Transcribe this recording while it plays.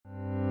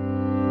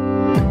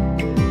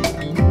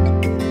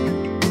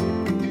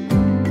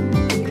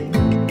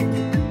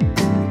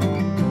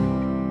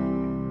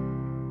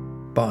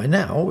By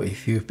now,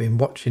 if you've been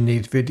watching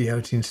these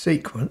videos in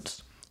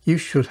sequence, you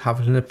should have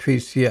an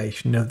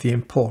appreciation of the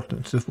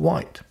importance of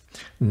white,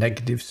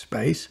 negative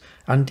space,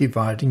 and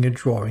dividing a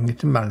drawing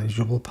into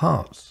manageable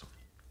parts.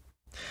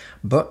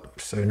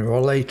 But sooner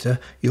or later,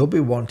 you'll be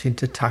wanting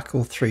to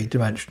tackle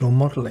three-dimensional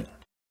modelling.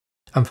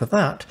 And for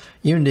that,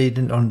 you need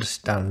an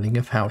understanding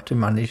of how to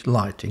manage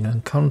lighting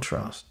and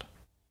contrast.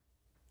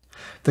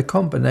 The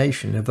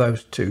combination of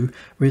those two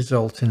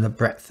result in the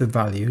breadth of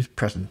values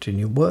present in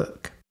your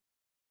work.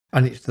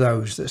 And it's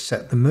those that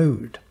set the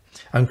mood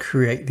and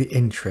create the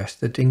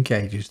interest that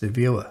engages the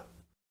viewer.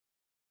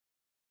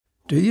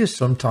 Do you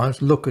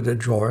sometimes look at a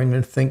drawing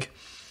and think,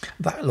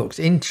 that looks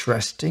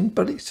interesting,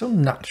 but it's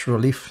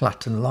unnaturally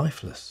flat and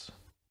lifeless?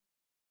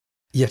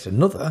 Yet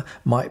another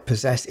might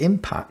possess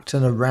impact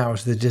and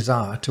arouse the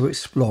desire to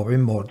explore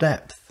in more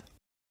depth.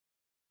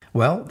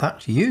 Well,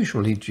 that's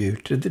usually due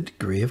to the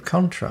degree of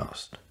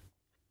contrast.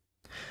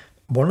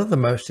 One of the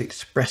most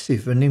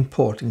expressive and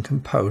important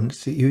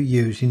components that you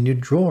use in your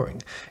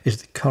drawing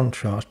is the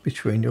contrast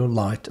between your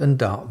light and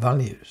dark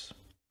values.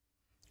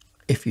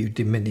 If you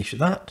diminish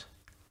that,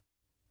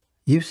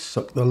 you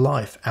suck the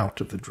life out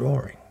of the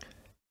drawing.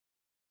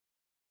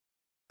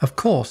 Of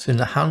course, in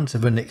the hands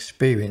of an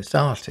experienced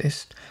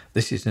artist,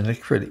 this is an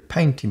acrylic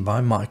painting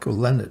by Michael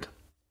Leonard.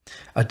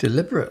 A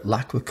deliberate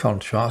lack of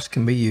contrast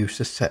can be used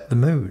to set the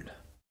mood.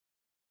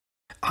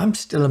 I'm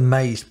still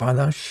amazed by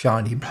those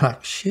shiny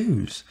black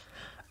shoes,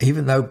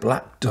 even though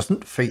black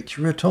doesn't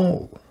feature at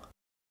all.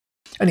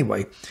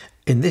 Anyway,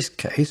 in this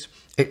case,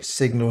 it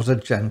signals a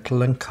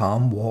gentle and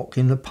calm walk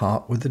in the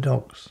park with the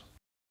dogs.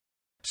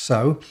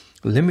 So,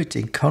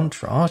 limiting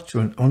contrast to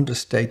an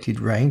understated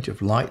range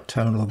of light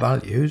tonal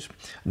values,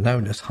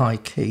 known as high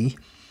key,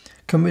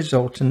 can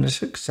result in a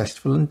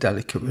successful and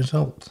delicate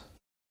result.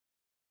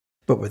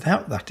 But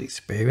without that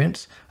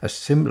experience, a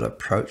similar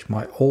approach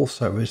might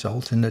also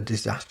result in a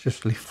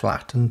disastrously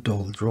flat and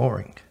dull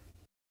drawing.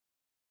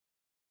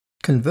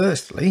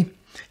 Conversely,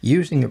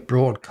 using a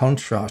broad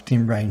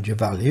contrasting range of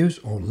values,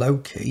 or low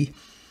key,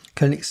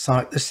 can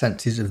excite the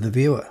senses of the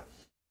viewer.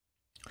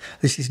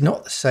 This is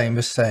not the same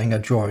as saying a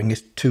drawing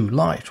is too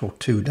light or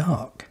too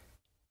dark.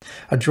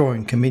 A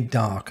drawing can be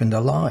dark and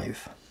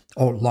alive,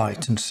 or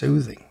light and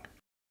soothing.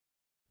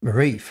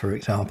 Marie, for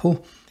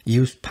example,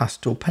 used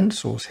pastel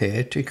pencils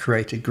here to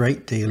create a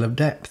great deal of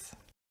depth.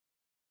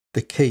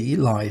 The key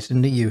lies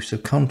in the use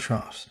of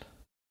contrast.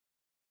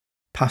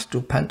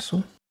 Pastel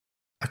pencil,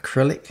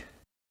 acrylic,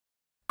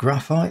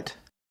 graphite,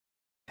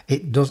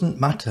 it doesn't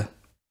matter.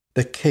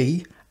 The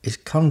key is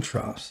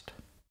contrast.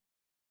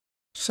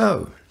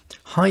 So,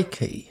 high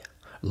key,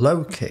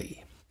 low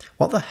key,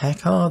 what the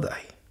heck are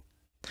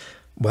they?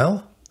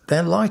 Well,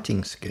 they're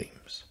lighting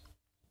schemes.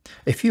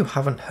 If you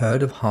haven't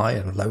heard of high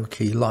and low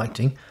key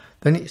lighting,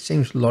 then it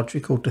seems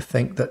logical to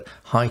think that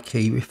high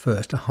key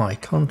refers to high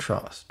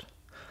contrast.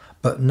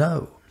 But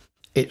no,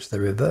 it's the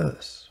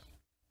reverse.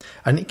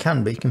 And it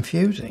can be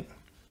confusing.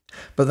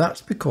 But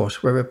that's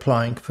because we're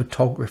applying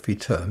photography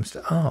terms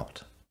to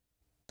art.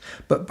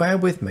 But bear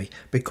with me,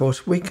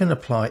 because we can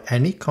apply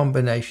any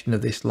combination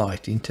of this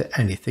lighting to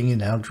anything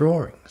in our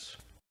drawings.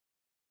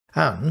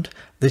 And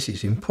this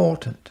is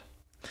important.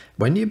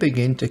 When you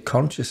begin to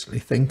consciously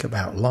think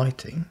about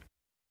lighting,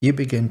 you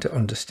begin to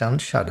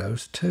understand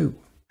shadows too.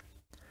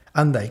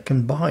 And they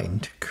combine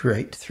to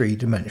create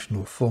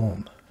three-dimensional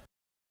form.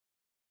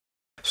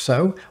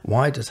 So,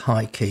 why does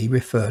high key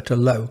refer to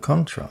low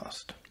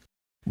contrast?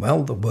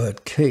 Well, the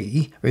word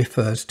key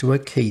refers to a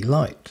key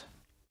light.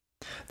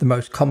 The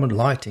most common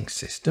lighting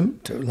system,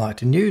 to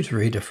light a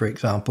newsreader for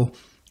example,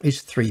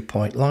 is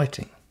three-point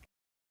lighting.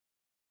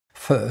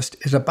 First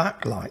is a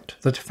backlight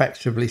that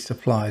effectively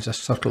supplies a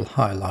subtle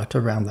highlight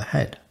around the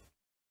head.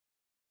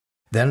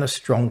 Then a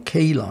strong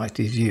key light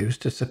is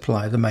used to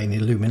supply the main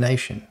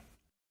illumination.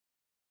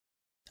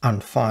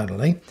 And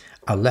finally,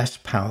 a less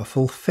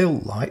powerful fill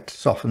light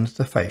softens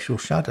the facial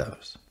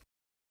shadows.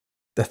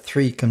 The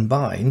three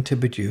combine to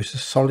produce a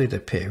solid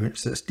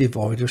appearance that's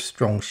devoid of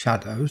strong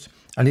shadows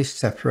and is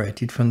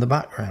separated from the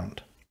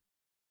background.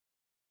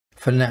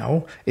 For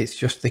now, it's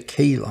just the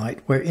key light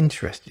we're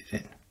interested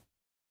in.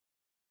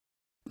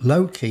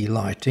 Low key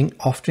lighting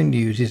often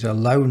uses a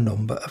low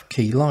number of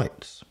key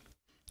lights,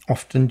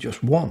 often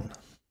just one,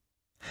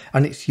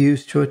 and it's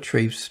used to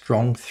achieve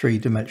strong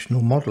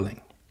three-dimensional modelling.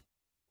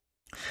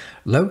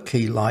 Low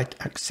key light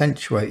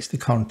accentuates the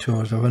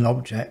contours of an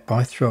object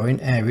by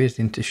throwing areas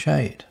into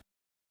shade.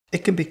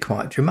 It can be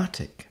quite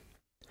dramatic,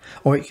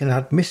 or it can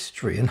add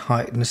mystery and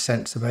heighten a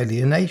sense of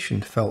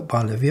alienation felt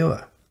by the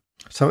viewer,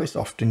 so it's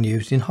often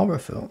used in horror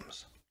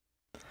films.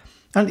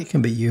 And it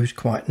can be used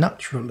quite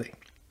naturally,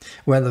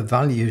 where the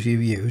values you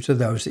use are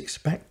those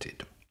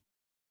expected,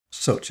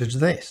 such as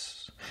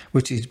this,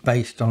 which is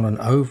based on an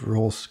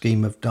overall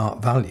scheme of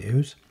dark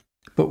values,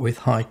 but with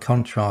high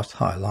contrast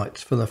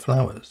highlights for the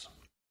flowers.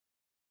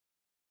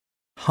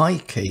 High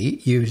key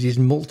uses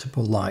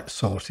multiple light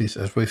sources,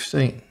 as we've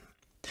seen,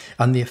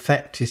 and the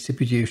effect is to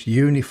produce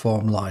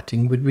uniform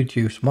lighting with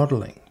reduced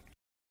modelling.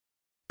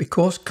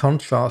 Because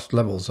contrast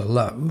levels are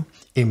low,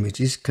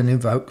 images can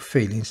evoke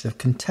feelings of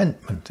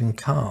contentment and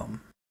calm.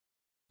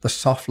 The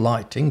soft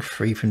lighting,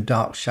 free from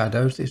dark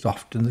shadows, is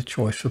often the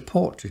choice for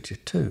portraiture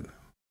too.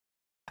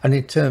 And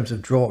in terms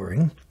of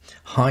drawing,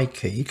 high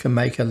key can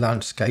make a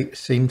landscape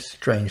seem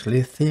strangely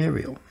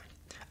ethereal,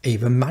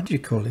 even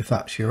magical if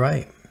that's your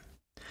aim,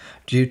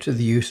 due to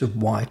the use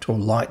of white or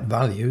light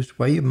values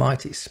where you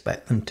might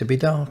expect them to be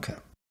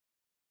darker.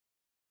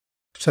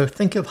 So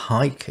think of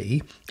high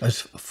key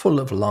as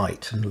full of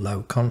light and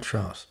low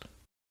contrast,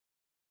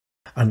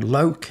 and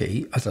low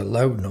key as a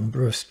low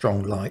number of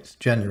strong lights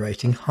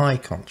generating high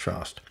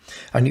contrast,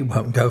 and you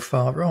won't go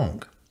far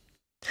wrong.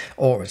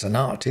 Or as an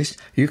artist,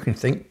 you can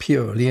think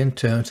purely in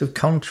terms of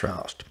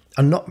contrast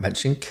and not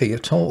mention key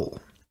at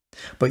all,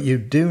 but you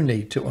do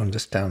need to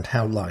understand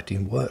how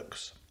lighting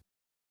works.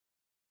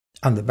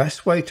 And the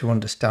best way to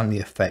understand the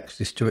effects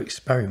is to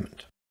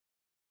experiment.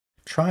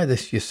 Try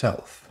this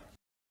yourself.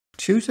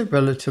 Choose a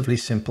relatively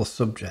simple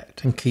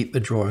subject and keep the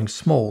drawing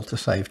small to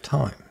save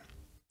time.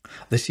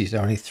 This is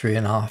only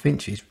 3.5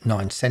 inches,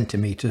 9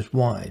 centimetres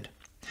wide.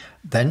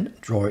 Then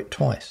draw it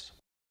twice.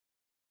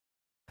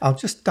 I'll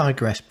just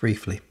digress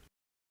briefly.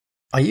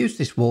 I used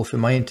this wolf in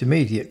my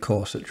intermediate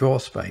course at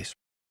Drawspace,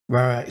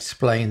 where I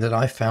explained that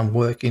I found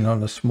working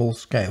on a small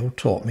scale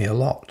taught me a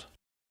lot,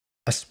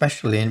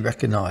 especially in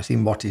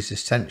recognising what is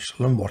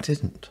essential and what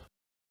isn't.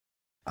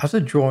 As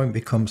a drawing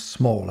becomes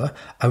smaller,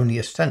 only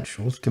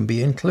essentials can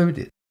be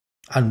included,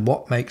 and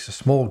what makes a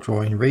small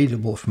drawing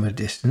readable from a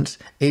distance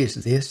is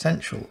the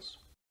essentials.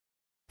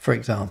 For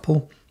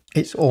example,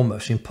 it's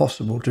almost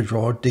impossible to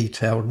draw a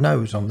detailed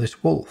nose on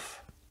this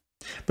wolf,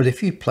 but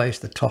if you place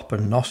the top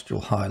and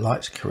nostril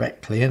highlights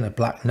correctly in a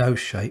black nose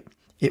shape,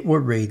 it will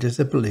read as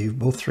a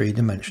believable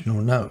three-dimensional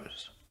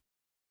nose.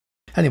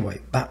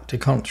 Anyway, back to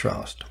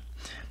contrast.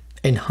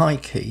 In high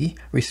key,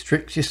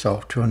 restrict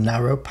yourself to a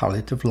narrow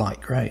palette of light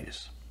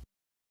greys.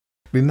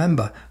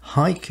 Remember,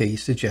 high key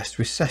suggests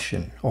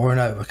recession or an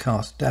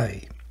overcast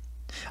day,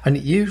 and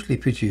it usually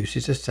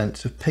produces a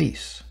sense of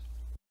peace.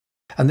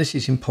 And this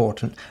is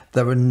important,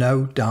 there are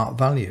no dark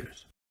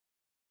values.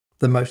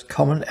 The most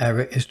common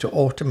error is to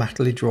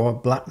automatically draw a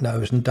black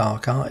nose and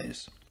dark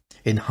eyes.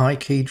 In high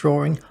key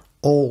drawing,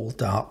 all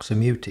darks are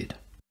muted.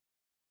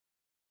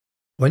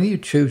 When you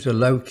choose a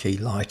low key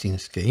lighting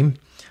scheme,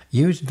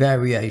 use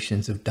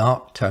variations of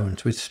dark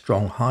tones with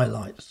strong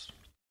highlights.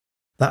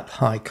 That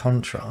high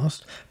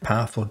contrast,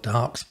 powerful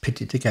darks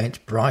pitted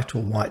against bright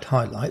or white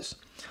highlights,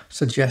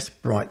 suggests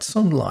bright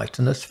sunlight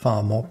and has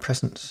far more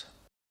presence.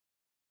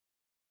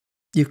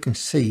 You can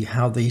see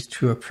how these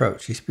two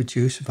approaches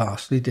produce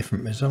vastly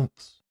different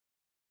results.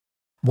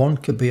 One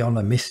could be on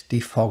a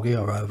misty, foggy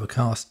or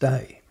overcast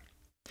day,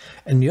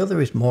 and the other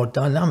is more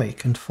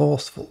dynamic and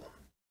forceful.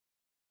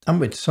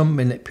 And with some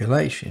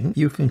manipulation,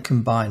 you can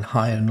combine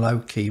high and low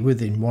key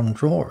within one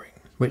drawing,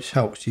 which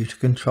helps you to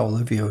control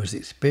the viewer's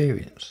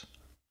experience.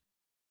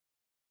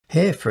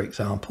 Here, for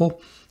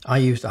example, I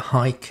used a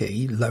high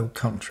key, low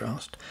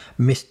contrast,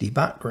 misty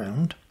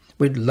background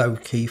with low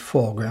key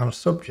foreground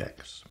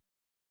subjects,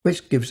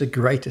 which gives a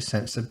greater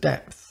sense of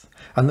depth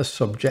and the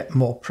subject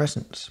more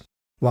presence,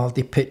 while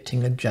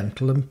depicting a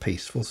gentle and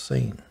peaceful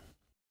scene.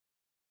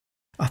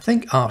 I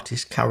think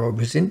artist Carol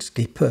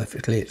Brzezinski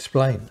perfectly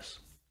explains.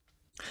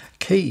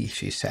 Key,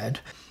 she said,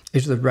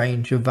 is the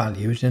range of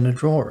values in a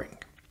drawing,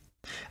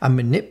 and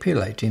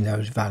manipulating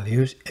those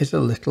values is a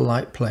little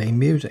like playing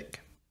music.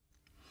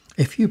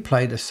 If you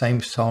play the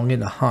same song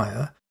in a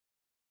higher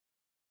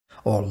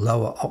or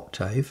lower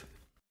octave,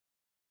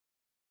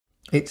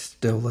 it's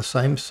still the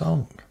same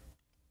song,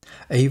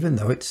 even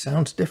though it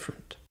sounds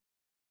different.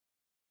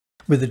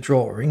 With a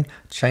drawing,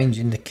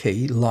 changing the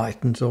key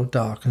lightens or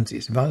darkens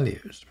its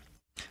values,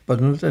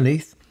 but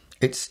underneath,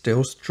 it's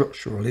still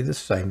structurally the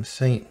same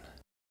scene.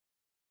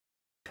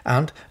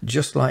 And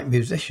just like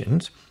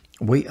musicians,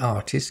 we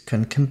artists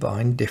can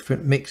combine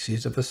different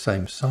mixes of the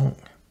same song.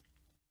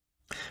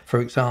 For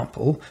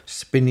example,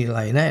 Spinny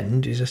Lane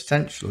End is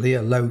essentially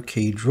a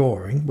low-key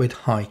drawing with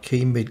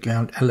high-key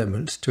midground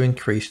elements to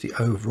increase the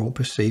overall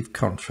perceived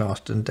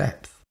contrast and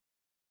depth.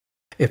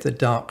 If the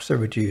darks are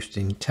reduced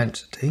in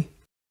intensity,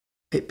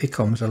 it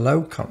becomes a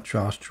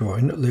low-contrast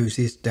drawing that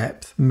loses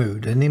depth,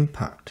 mood and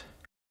impact.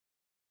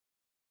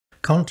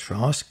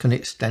 Contrast can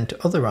extend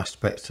to other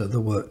aspects of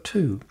the work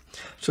too,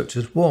 such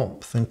as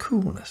warmth and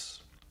coolness,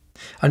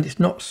 and it's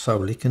not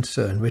solely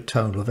concerned with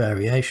tonal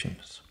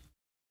variations.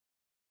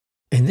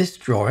 In this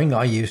drawing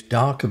I used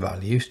darker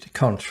values to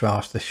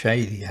contrast the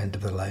shady end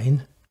of the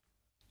lane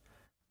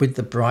with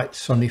the bright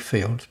sunny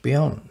fields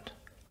beyond.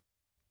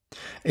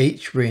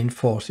 Each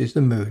reinforces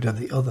the mood of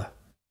the other.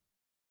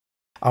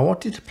 I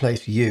wanted to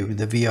place you,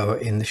 the viewer,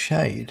 in the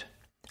shade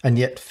and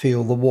yet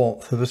feel the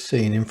warmth of a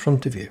scene in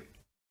front of you.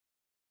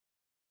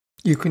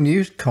 You can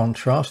use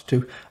contrast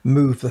to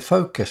move the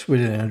focus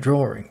within a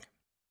drawing,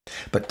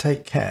 but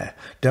take care,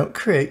 don't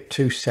create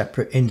two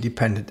separate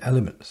independent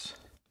elements.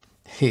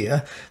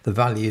 Here, the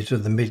values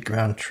of the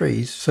midground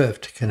trees serve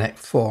to connect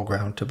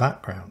foreground to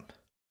background,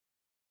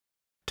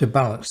 to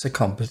balance the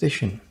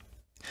composition,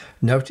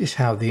 Notice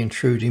how the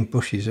intruding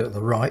bushes at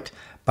the right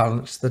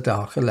balance the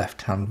darker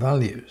left-hand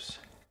values.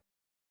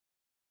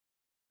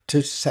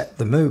 To set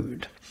the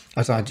mood,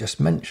 as I just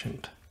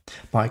mentioned,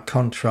 by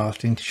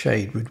contrasting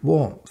shade with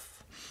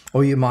warmth,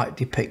 or you might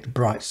depict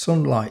bright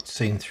sunlight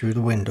seen through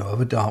the window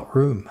of a dark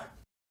room.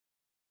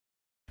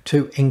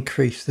 To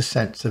increase the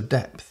sense of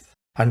depth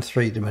and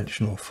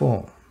three-dimensional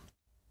form.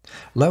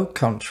 Low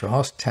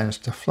contrast tends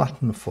to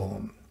flatten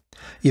form.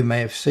 You may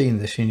have seen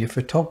this in your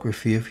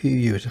photography if you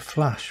use a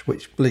flash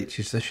which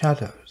bleaches the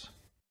shadows.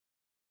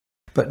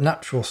 But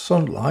natural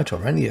sunlight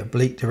or any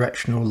oblique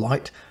directional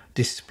light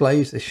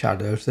displays the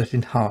shadows that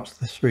enhance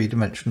the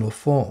three-dimensional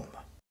form.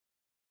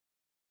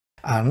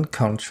 And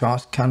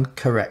contrast can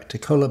correct a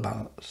colour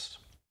balance.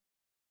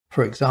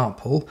 For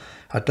example,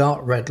 a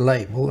dark red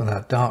label and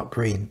a dark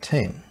green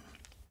tin,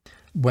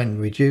 when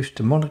reduced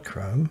to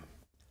monochrome,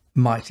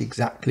 might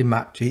exactly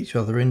match each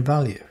other in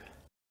value.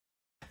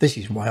 This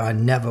is why I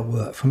never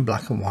work from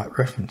black and white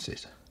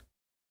references.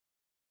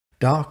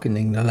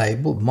 Darkening the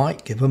label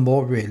might give a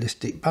more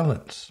realistic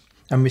balance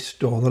and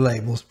restore the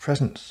label's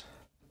presence.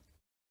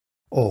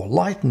 Or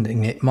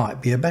lightening it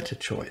might be a better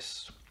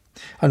choice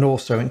and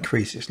also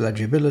increase its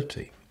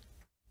legibility.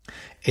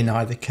 In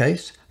either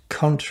case,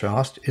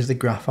 contrast is the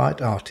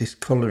graphite artist's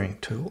colouring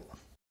tool.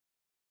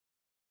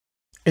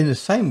 In the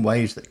same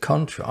ways that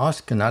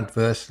contrast can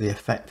adversely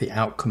affect the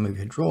outcome of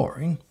your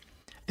drawing,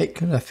 it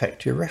can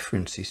affect your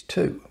references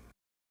too.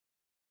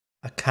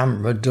 A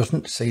camera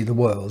doesn't see the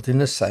world in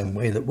the same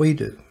way that we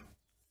do.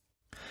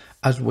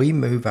 As we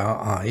move our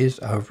eyes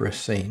over a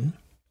scene,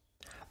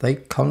 they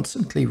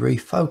constantly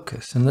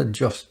refocus and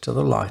adjust to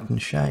the light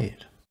and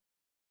shade.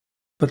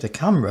 But a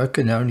camera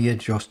can only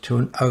adjust to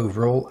an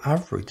overall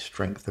average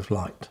strength of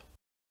light.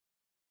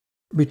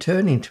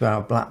 Returning to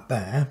our black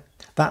bear,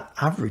 that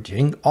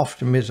averaging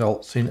often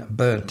results in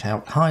burnt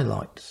out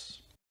highlights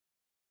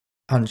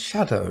and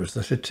shadows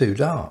that are too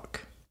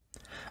dark,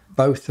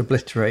 both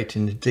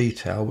obliterating the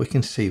detail we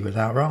can see with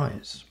our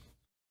eyes.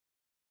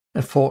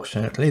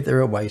 Unfortunately, there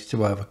are ways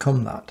to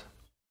overcome that.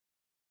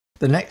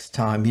 The next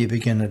time you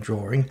begin a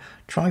drawing,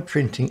 try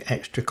printing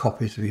extra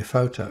copies of your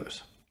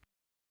photos.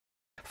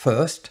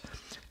 First,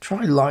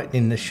 try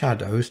lightening the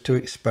shadows to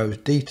expose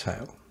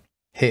detail.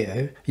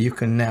 Here you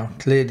can now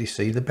clearly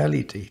see the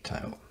belly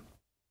detail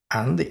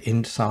and the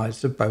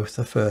insides of both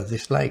the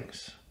furthest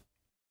legs.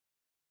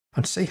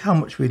 And see how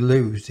much we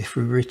lose if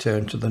we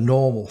return to the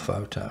normal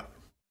photo.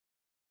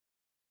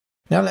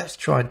 Now let's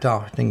try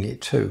darkening it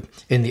too,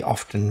 in the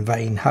often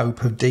vain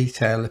hope of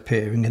detail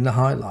appearing in the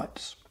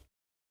highlights.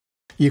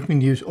 You can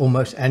use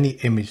almost any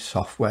image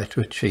software to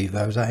achieve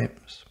those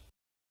aims.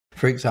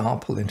 For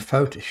example, in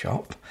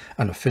Photoshop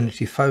and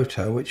Affinity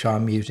Photo, which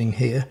I'm using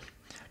here,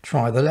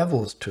 try the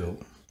Levels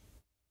tool.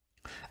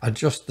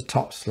 Adjust the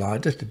top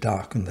slider to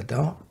darken the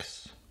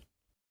darks,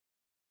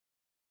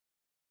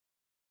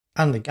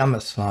 and the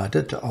Gamma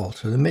slider to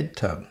alter the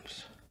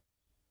midtones.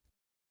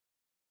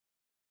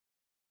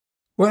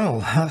 Well,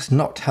 that's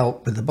not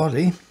helped with the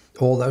body,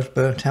 all those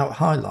burnt out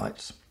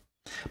highlights,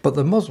 but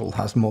the muzzle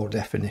has more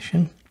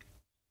definition.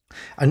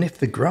 And if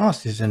the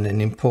grass isn't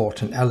an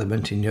important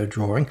element in your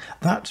drawing,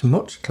 that's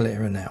much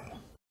clearer now.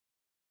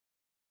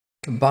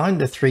 Combine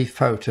the three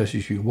photos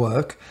as you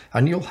work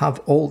and you'll have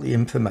all the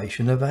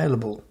information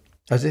available,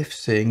 as if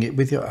seeing it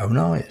with your own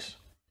eyes.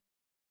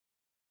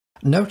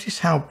 Notice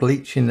how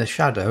bleaching the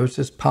shadows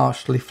has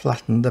partially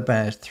flattened the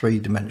bear's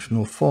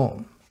three-dimensional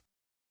form.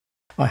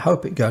 I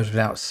hope it goes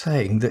without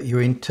saying that you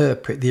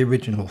interpret the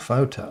original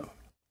photo.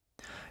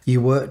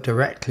 You work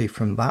directly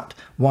from that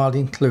while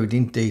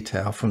including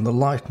detail from the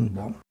lightened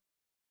one.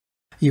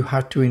 You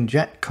have to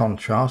inject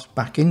contrast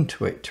back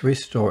into it to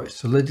restore its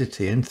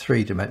solidity and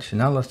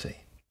three-dimensionality.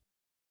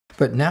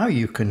 But now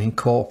you can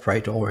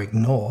incorporate or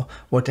ignore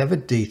whatever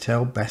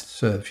detail best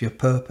serves your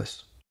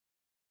purpose.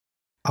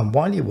 And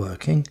while you're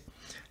working,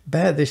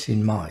 bear this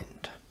in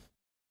mind.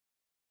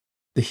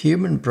 The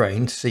human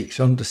brain seeks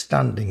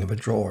understanding of a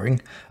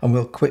drawing and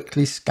will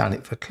quickly scan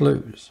it for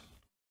clues.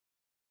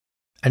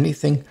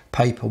 Anything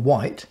paper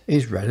white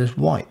is read as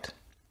white,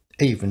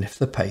 even if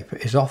the paper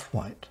is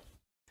off-white,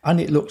 and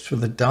it looks for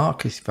the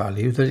darkest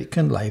value that it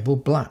can label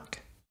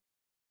black.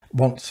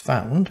 Once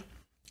found,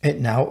 it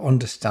now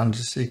understands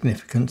the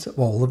significance of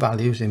all the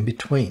values in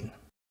between.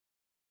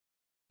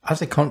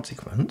 As a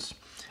consequence,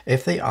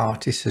 if the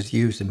artist has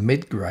used a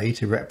mid-grey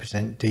to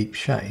represent deep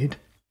shade,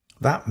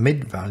 that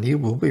mid-value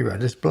will be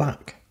read as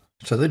black,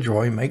 so the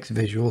drawing makes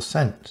visual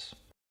sense.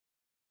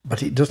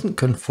 But it doesn't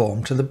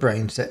conform to the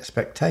brain's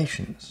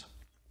expectations.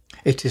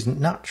 It isn't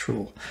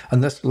natural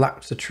and thus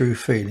lacks a true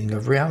feeling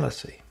of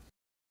reality.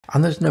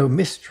 And there's no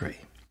mystery,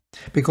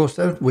 because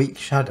those weak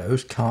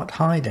shadows can't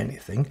hide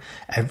anything.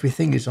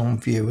 Everything is on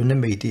view and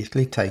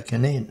immediately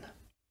taken in.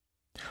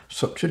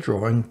 Such a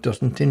drawing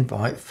doesn't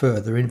invite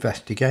further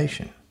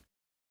investigation.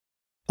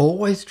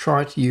 Always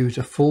try to use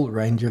a full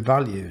range of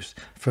values,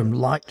 from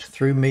light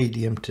through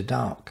medium to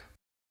dark.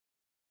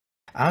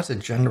 As a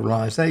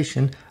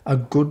generalization, a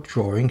good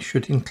drawing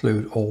should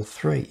include all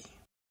three.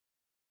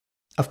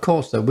 Of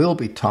course, there will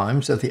be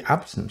times that the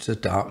absence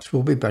of darks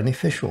will be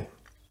beneficial.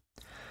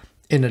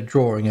 In a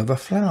drawing of a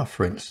flower,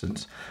 for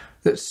instance,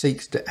 that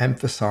seeks to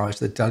emphasise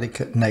the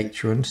delicate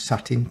nature and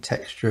satin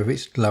texture of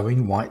its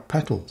glowing white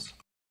petals,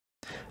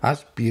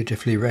 as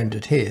beautifully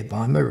rendered here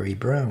by Marie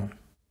Brown.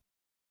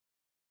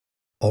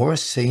 Or a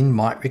scene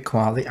might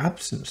require the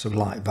absence of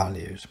light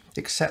values,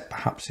 except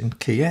perhaps in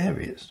key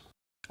areas.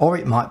 Or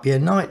it might be a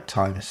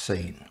nighttime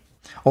scene,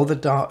 or the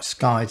dark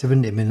skies of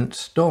an imminent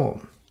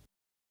storm.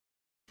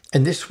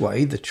 In this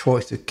way, the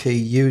choice of key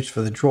used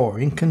for the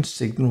drawing can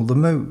signal the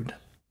mood,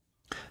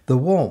 the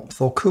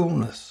warmth or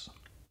coolness,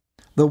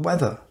 the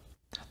weather,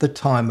 the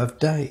time of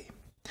day,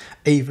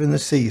 even the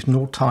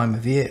seasonal time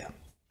of year.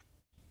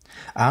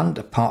 And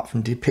apart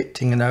from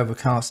depicting an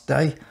overcast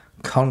day,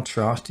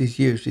 contrast is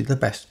usually the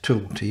best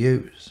tool to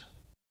use.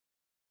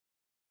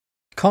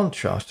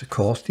 Contrast, of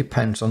course,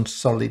 depends on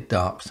solid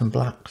darks and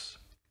blacks,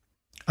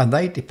 and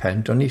they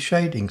depend on your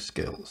shading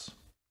skills.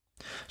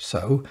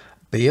 So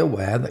be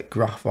aware that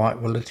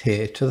graphite will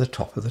adhere to the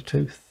top of the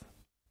tooth,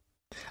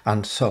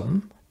 and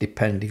some,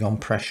 depending on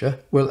pressure,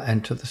 will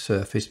enter the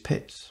surface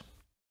pits.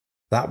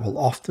 That will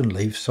often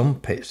leave some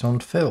pits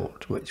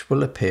unfilled, which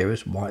will appear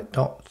as white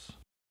dots.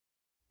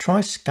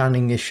 Try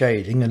scanning your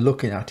shading and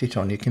looking at it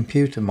on your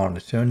computer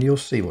monitor and you'll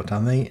see what I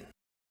mean.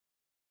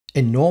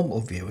 In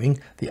normal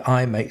viewing, the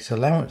eye makes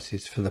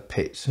allowances for the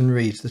pits and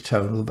reads the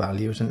tonal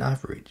value as an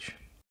average,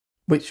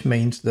 which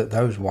means that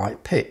those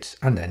white pits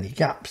and any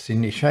gaps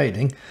in your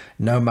shading,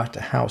 no matter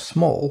how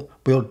small,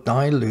 will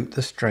dilute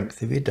the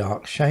strength of your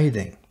dark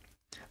shading.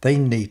 They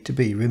need to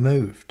be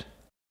removed.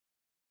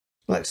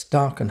 Let's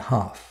darken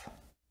half.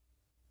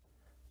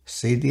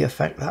 See the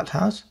effect that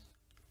has?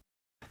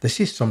 This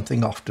is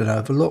something often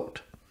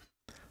overlooked.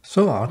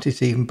 Some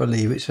artists even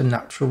believe it's a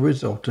natural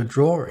result of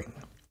drawing.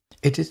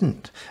 It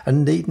isn't,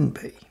 and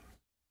needn't be.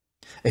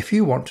 If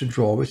you want to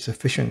draw with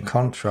sufficient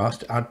contrast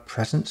to add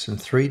presence and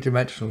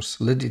three-dimensional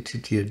solidity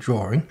to your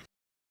drawing,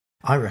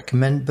 I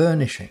recommend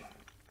burnishing.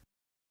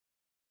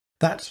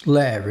 That's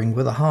layering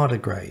with a harder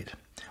grade,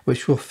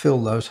 which will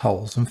fill those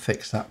holes and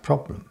fix that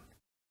problem.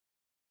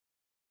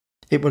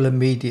 It will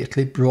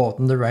immediately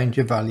broaden the range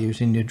of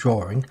values in your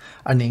drawing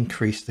and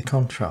increase the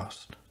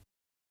contrast.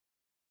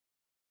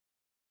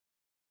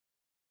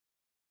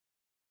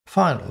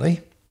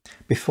 Finally,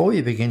 before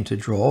you begin to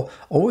draw,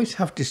 always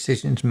have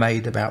decisions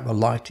made about the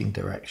lighting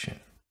direction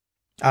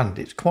and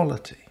its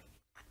quality.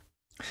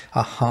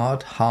 A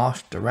hard,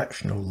 harsh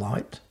directional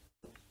light,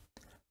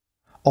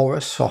 or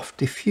a soft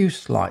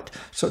diffuse light,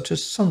 such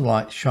as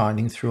sunlight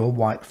shining through a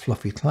white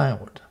fluffy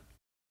cloud.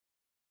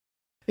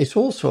 It's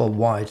also a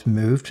wise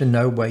move to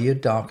know where your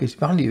darkest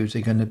values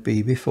are going to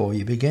be before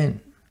you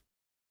begin.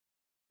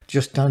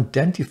 Just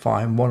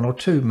identifying one or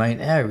two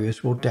main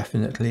areas will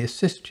definitely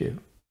assist you.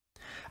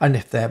 And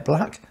if they're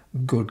black,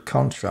 good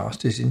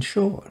contrast is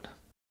ensured.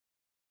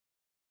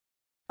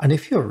 And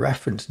if your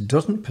reference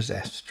doesn't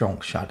possess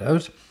strong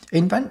shadows,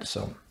 invent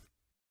some.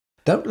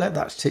 Don't let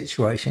that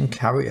situation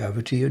carry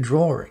over to your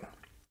drawing.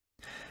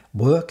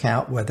 Work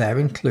out where their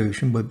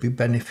inclusion would be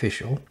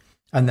beneficial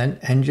and then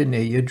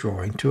engineer your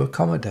drawing to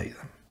accommodate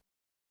them.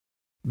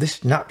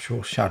 This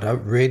natural shadow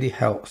really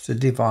helps to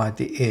divide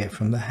the ear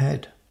from the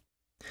head,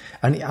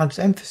 and it adds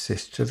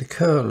emphasis to the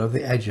curl of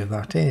the edge of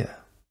that ear.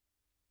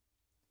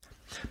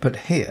 But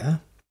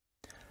here,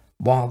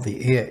 while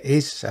the ear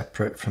is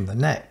separate from the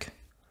neck,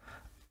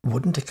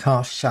 wouldn't a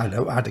cast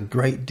shadow add a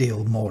great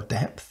deal more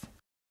depth?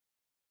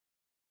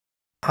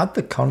 Add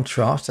the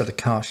contrast that a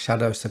cast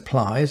shadow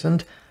supplies,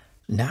 and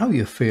now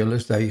you feel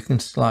as though you can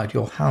slide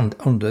your hand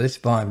under this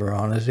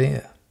Weimaraner's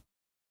ear.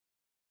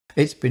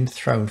 It's been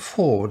thrown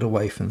forward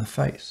away from the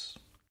face.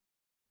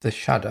 The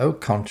shadow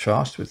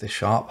contrasts with the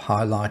sharp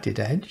highlighted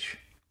edge,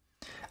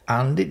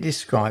 and it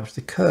describes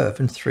the curve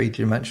and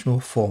three-dimensional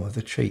form of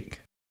the cheek.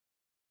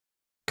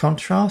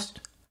 Contrast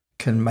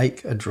can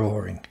make a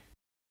drawing,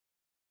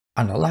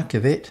 and a lack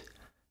of it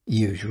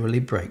usually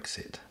breaks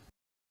it.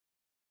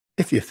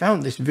 If you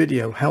found this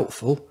video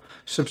helpful,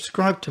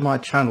 subscribe to my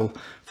channel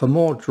for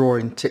more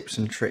drawing tips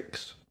and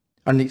tricks,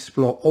 and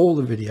explore all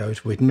the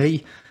videos with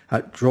me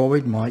at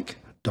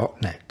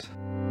drawwithmike.net.